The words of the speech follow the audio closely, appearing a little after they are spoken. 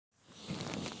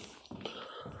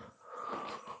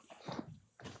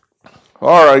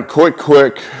All right,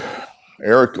 quick.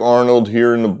 Eric Arnold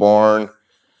here in the barn.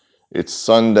 It's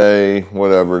Sunday,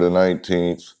 whatever, the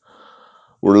 19th.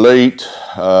 We're late.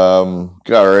 Got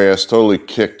our ass totally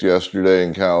kicked yesterday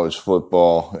in college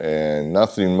football, and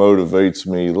nothing motivates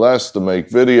me less to make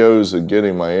videos than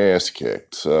getting my ass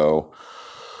kicked. So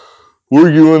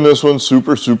we're doing this one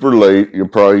super late. It'll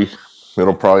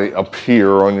probably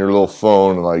appear on your little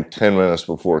phone like 10 minutes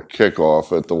before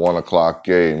kickoff at the 1 o'clock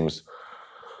games.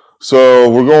 So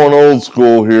we're going old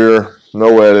school here.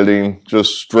 No editing,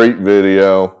 just straight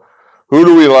video. Who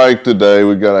do we like today?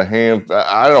 We got a hand.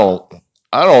 I don't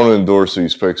endorse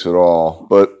these picks at all.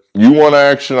 But you want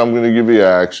action? I'm going to give you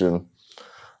action.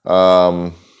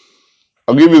 I'll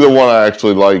give you the one I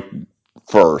actually like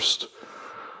first.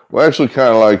 We actually kind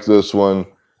of like this one.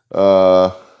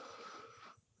 We'll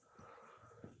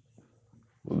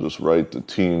just write the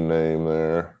team name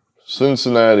there.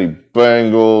 Cincinnati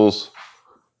Bengals.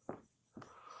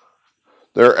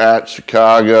 They're at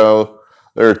Chicago.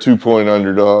 They're a 2-point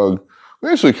underdog. We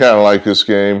actually kind of like this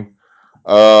game.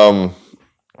 I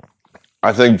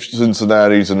think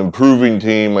Cincinnati's an improving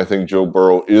team. I think Joe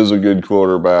Burrow is a good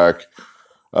quarterback.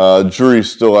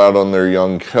 Jury's still out on their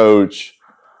young coach.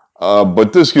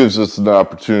 But this gives us an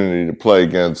opportunity to play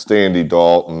against Andy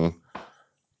Dalton.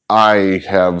 We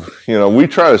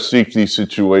try to seek these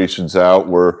situations out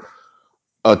where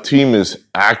a team is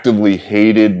actively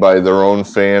hated by their own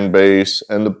fan base,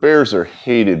 and the Bears are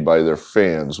hated by their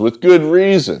fans with good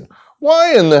reason.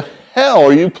 Why in the hell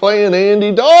are you playing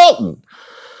Andy Dalton?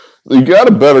 You got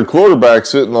a better quarterback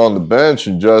sitting on the bench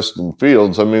in Justin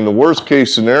Fields. I mean, the worst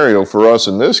case scenario for us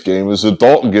in this game is that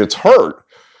Dalton gets hurt,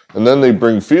 and then they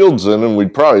bring Fields in, and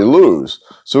we'd probably lose.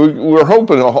 So we're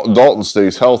hoping Dalton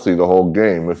stays healthy the whole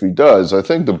game. If he does, I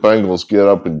think the Bengals get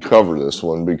up and cover this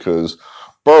one because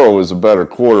Burrow is a better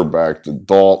quarterback than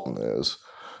Dalton is.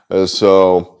 And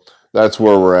so that's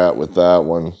where we're at with that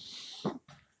one.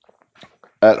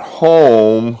 At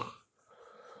home,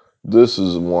 this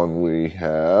is the one we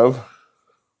have.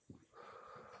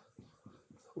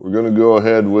 We're going to go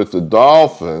ahead with the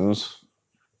Dolphins.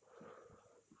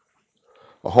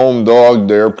 A home dog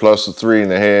there, plus a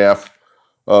 3.5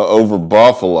 over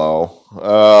Buffalo.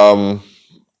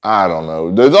 I don't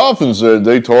know. The Dolphins,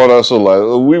 they taught us a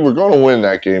lot. We were going to win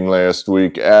that game last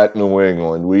week at New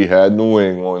England. We had New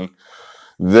England.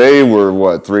 They were,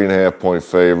 3.5-point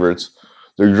favorites.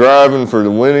 They're driving for the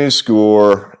winning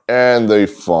score, and they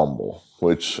fumble,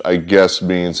 which I guess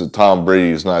means that Tom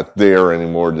Brady's not there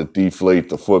anymore to deflate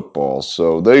the football.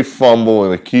 So they fumble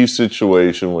in a key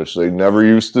situation, which they never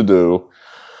used to do,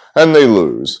 and they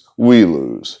lose. We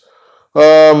lose.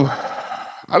 I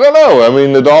don't know. I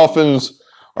mean, the Dolphins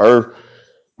are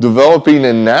developing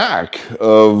a knack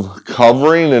of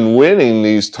covering and winning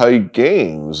these tight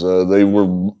games. They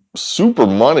were super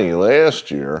money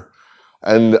last year,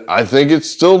 and I think it's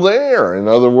still there. In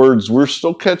other words, we're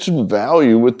still catching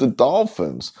value with the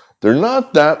Dolphins. They're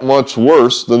not that much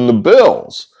worse than the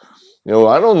Bills.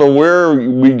 I don't know where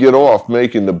we get off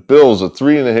making the Bills a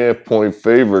 3.5-point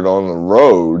favorite on the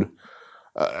road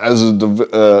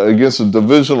against a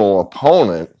divisional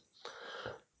opponent.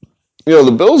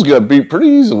 The Bills got beat pretty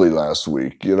easily last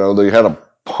week. They had a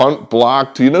punt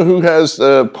blocked. You know who has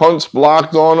punts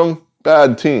blocked on them?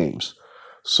 Bad teams.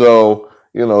 So,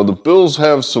 the Bills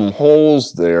have some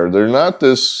holes there. They're not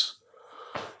this,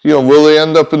 will they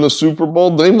end up in the Super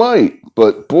Bowl? They might.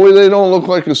 But, boy, they don't look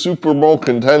like a Super Bowl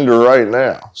contender right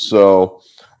now. So,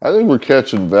 I think we're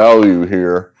catching value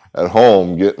here at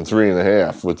home, getting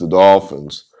 3.5 with the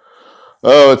Dolphins.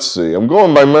 Let's see. I'm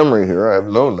going by memory here. I have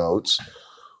no notes.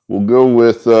 We'll go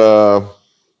with, go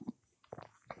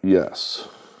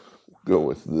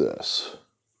with this.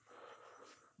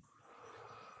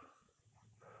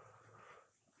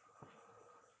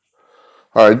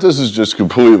 All right, this is just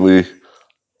completely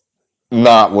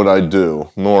not what I do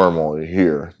normally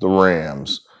here. The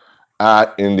Rams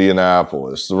at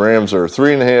Indianapolis. The Rams are a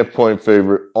 3.5-point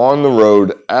favorite on the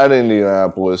road at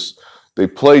Indianapolis. They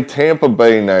play Tampa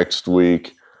Bay next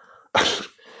week.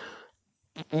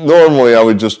 Normally, I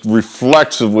would just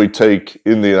reflexively take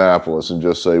Indianapolis and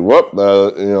just say,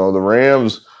 the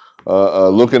Rams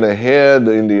looking ahead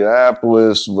to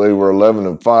Indianapolis. They were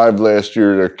 11-5 last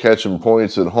year. They're catching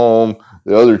points at home.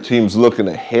 The other team's looking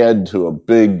ahead to a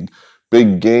big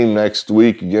game next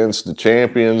week against the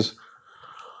champions.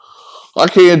 I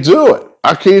can't do it.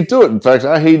 In fact,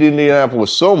 I hate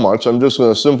Indianapolis so much, I'm just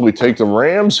going to simply take the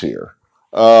Rams here.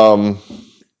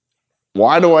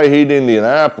 Why do I hate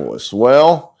Indianapolis?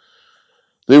 Well,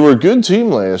 they were a good team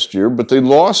last year, but they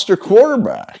lost their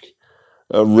quarterback.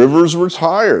 Rivers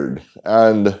retired,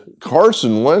 and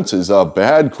Carson Wentz is a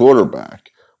bad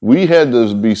quarterback. We had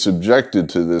to be subjected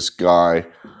to this guy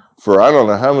for I don't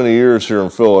know how many years here in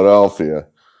Philadelphia.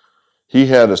 He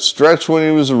had a stretch when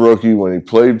he was a rookie when he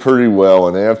played pretty well,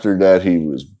 and after that he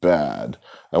was bad.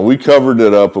 And we covered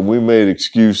it up and we made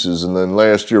excuses, and then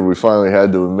last year we finally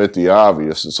had to admit the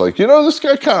obvious. It's like, this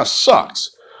guy kind of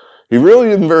sucks. He really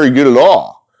isn't very good at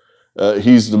all.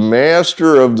 He's the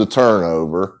master of the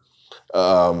turnover.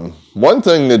 One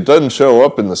thing that doesn't show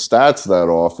up in the stats that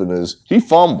often is he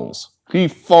fumbles. He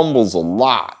fumbles a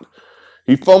lot.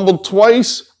 He fumbled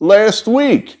twice last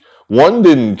week. One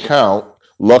didn't count,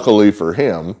 luckily for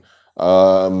him.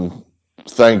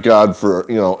 Thank God for,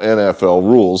 NFL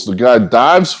rules. The guy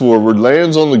dives forward,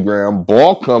 lands on the ground,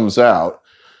 ball comes out.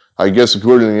 I guess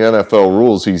according to the NFL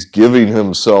rules, he's giving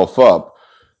himself up.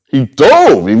 He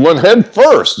dove. He went head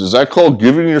first. Is that called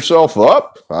giving yourself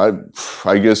up?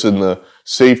 I guess in the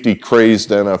safety-crazed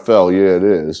NFL, yeah, it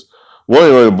is. Well,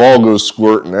 anyway, the ball goes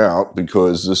squirting out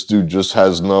because this dude just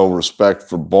has no respect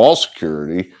for ball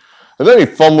security. And then he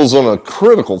fumbles on a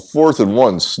critical 4th and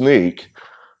 1 sneak.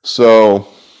 So,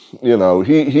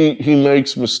 he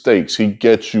makes mistakes. He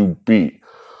gets you beat.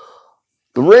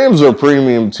 The Rams are a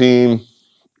premium team.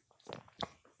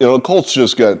 The Colts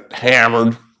just got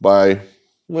hammered by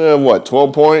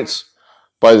 12 points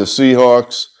by the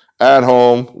Seahawks at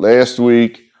home last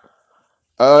week.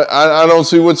 I don't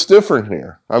see what's different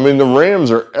here. I mean, the Rams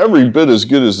are every bit as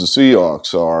good as the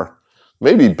Seahawks are,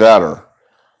 maybe better.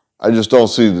 I just don't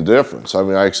see the difference. I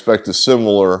mean, I expect a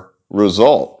similar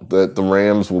result, that the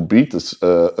Rams will beat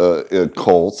the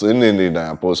Colts in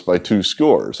Indianapolis by 2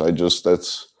 scores. I don't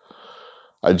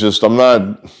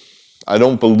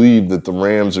believe that the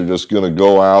Rams are just going to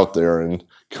go out there and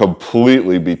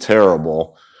completely be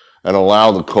terrible and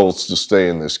allow the Colts to stay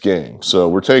in this game. So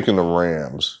we're taking the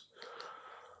Rams.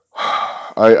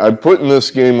 I'm putting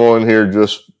this game on here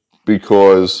just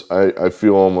because I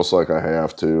feel almost like I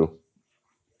have to.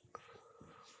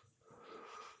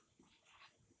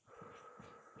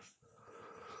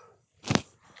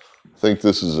 I think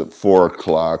this is at 4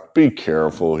 o'clock. Be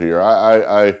careful here.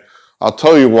 I'll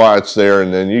tell you why it's there,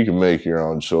 and then you can make your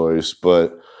own choice.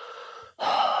 But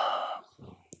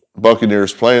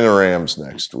Buccaneers playing the Rams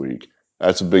next week.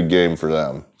 That's a big game for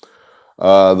them.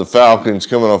 The Falcons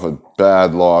coming off a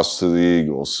bad loss to the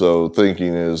Eagles. So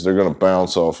thinking is they're going to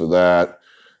bounce off of that.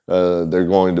 They're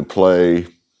going to play,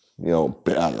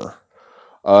 better.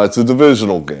 It's a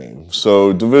divisional game.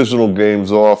 So divisional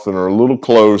games often are a little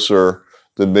closer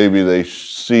than maybe they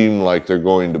seem like they're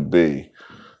going to be.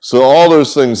 So all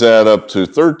those things add up to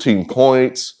 13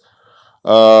 points.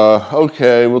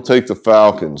 Okay, we'll take the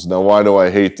Falcons. Now, why do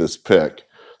I hate this pick?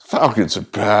 Falcons are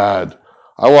bad.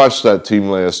 I watched that team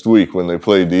last week when they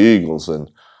played the Eagles,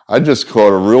 and I just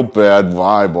caught a real bad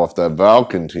vibe off that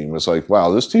Falcon team. It's like,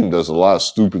 wow, this team does a lot of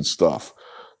stupid stuff.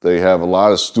 They have a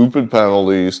lot of stupid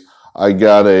penalties. I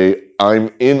got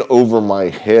I'm in over my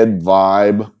head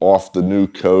vibe off the new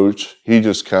coach. He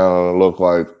just kind of looked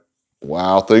like,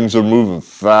 wow, things are moving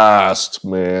fast,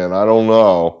 man. I don't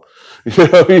know. He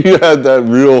had that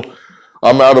real,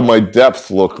 I'm out of my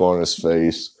depth look on his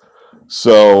face.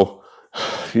 So,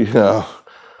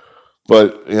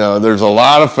 but, there's a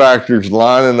lot of factors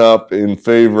lining up in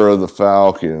favor of the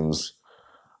Falcons.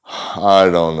 I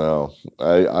don't know.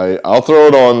 I'll throw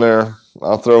it on there.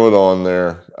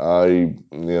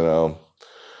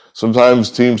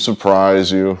 Sometimes teams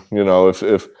surprise you.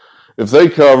 If they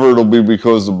cover, it'll be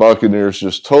because the Buccaneers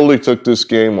just totally took this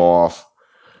game off,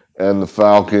 and the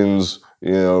Falcons,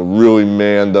 really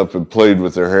manned up and played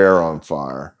with their hair on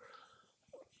fire.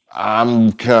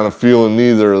 I'm kind of feeling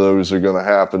neither of those are going to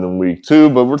happen in week 2,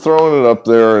 but we're throwing it up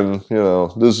there, and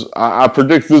I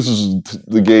predict this is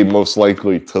the game most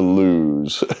likely to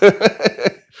lose.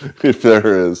 If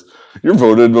there is, you're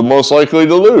voted the most likely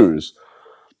to lose.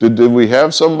 Did we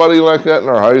have somebody like that in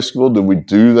our high school? Did we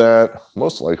do that?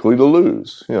 Most likely to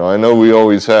lose. I know we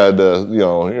always had, hey,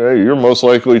 you're most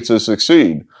likely to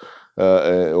succeed.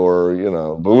 But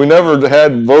we never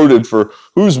had voted for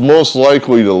who's most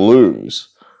likely to lose.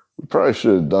 We probably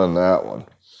should have done that one.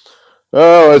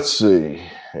 Oh, let's see.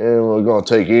 And we're going to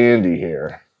take Andy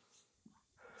here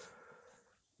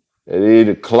at 8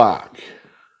 o'clock.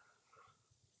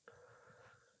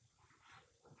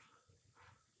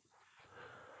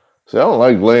 See, I don't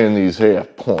like laying these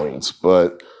half points,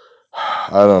 but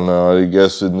I don't know. I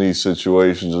guess in these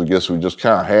situations, we just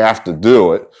kind of have to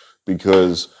do it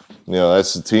because,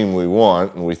 that's the team we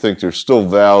want, and we think there's still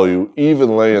value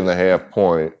even laying the half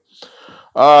point.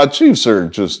 Chiefs are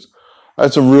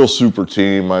that's a real super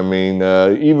team. I mean,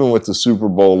 even with the Super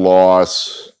Bowl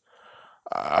loss,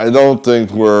 I don't think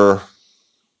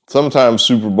sometimes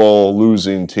Super Bowl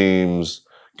losing teams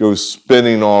go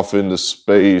spinning off into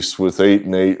space with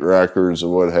 8-8 records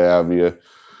or what have you.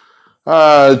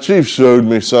 The Chiefs showed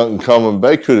me something coming.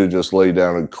 They could have just laid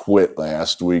down and quit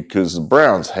last week because the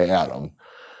Browns had them.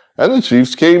 And the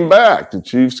Chiefs came back.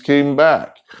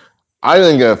 I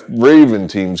think that Raven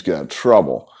team's got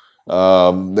trouble.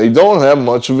 They don't have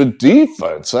much of a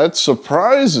defense. That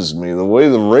surprises me. The way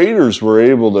the Raiders were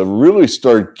able to really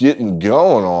start getting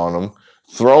going on them,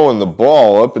 throwing the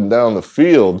ball up and down the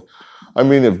field. I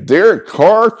mean, if Derek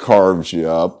Carr carves you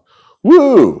up,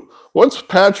 woo, what's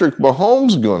Patrick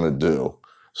Mahomes going to do?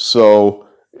 So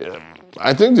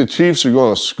I think the Chiefs are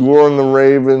going to score on the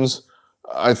Ravens.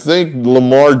 I think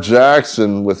Lamar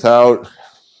Jackson, without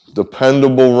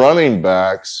dependable running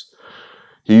backs,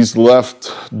 he's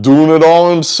left doing it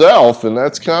all himself, and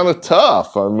that's kind of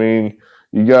tough. I mean,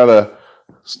 you got a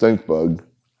stink bug.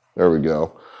 There we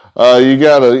go.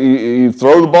 You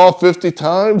throw the ball 50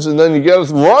 times, and then you got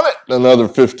to run it another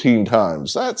 15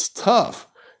 times. That's tough.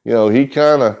 He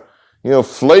kind of,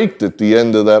 flaked at the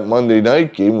end of that Monday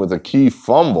night game with a key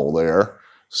fumble there.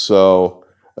 So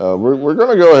we're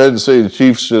going to go ahead and say the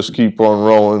Chiefs just keep on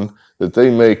rolling, that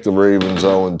they make the Ravens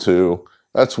 0-2.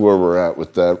 That's where we're at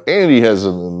with that. Andy has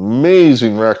an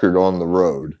amazing record on the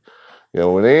road.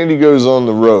 When Andy goes on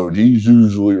the road, he's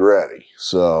usually ready.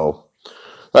 So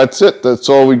that's it. That's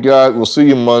all we got. We'll see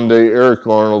you Monday. Eric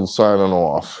Arnold signing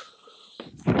off.